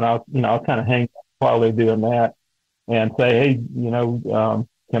checked in, I'll kind of hang while they're doing that and say, "Hey,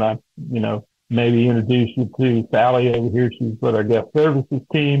 can I, maybe introduce you to Sally over here? She's with our guest services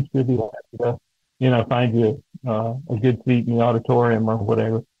team. She'll be happy to, find you a good seat in the auditorium or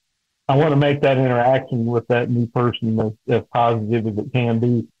whatever." I want to make that interaction with that new person as positive as it can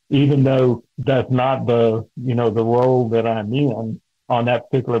be, even though that's not the role that I'm in on that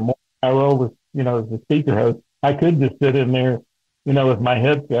particular morning. My role was, as the speaker host. I could just sit in there, with my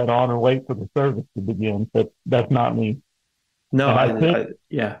headset on and wait for the service to begin, but that's not me. No, I think,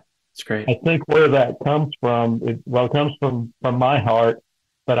 it's great. I think where that comes from, it comes from my heart,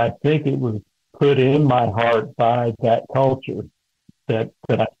 but I think it was put in my heart by that culture that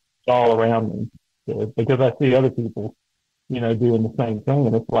I saw all around me, because I see other people, doing the same thing,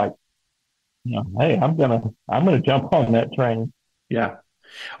 and it's like, hey, I'm gonna jump on that train. Yeah.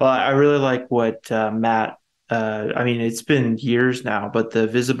 Well, I really like what Matt. It's been years now, but the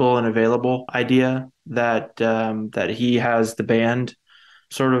visible and available idea that he has the band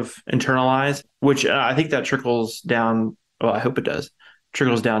sort of internalized, which I think that trickles down. Well, I hope it does.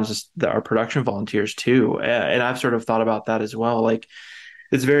 Trickles down just our production volunteers too, and I've sort of thought about that as well. Like,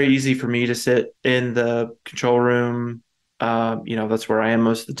 it's very easy for me to sit in the control room. That's where I am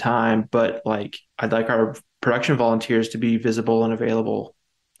most of the time. But like, I'd like our production volunteers to be visible and available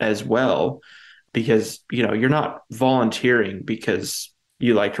as well, because you're not volunteering because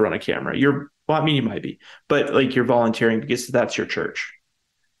you like to run a camera. You might be, but like, you're volunteering because that's your church,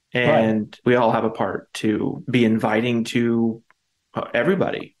 and right. We all have a part to be inviting to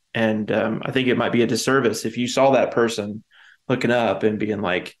everybody. And I think it might be a disservice if you saw that person hooking up and being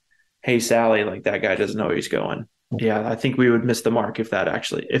like, hey, Sally, like that guy doesn't know where he's going. Yeah, I think we would miss the mark if that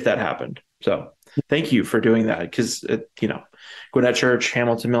happened. So thank you for doing that, because Gwinnett Church,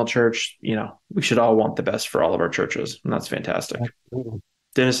 Hamilton Mill Church, we should all want the best for all of our churches, and that's fantastic. Absolutely.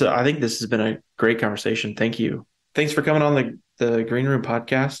 Dennis, I think this has been a great conversation. Thank you. Thanks for coming on the Green Room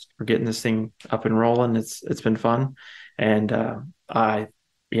podcast. We're getting this thing up and rolling. It's been fun, and I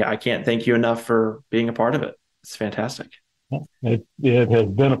can't thank you enough for being a part of it. It's fantastic. It has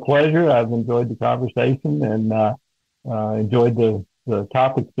been a pleasure. I've enjoyed the conversation and enjoyed the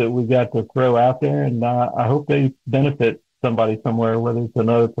topics that we got to throw out there. And I hope they benefit somebody somewhere, whether it's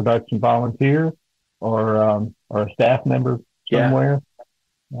another production volunteer or a staff member somewhere.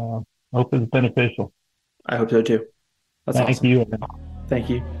 Hope it's beneficial. I hope so too. That's Thank awesome. you. Thank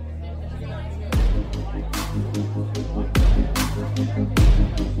you.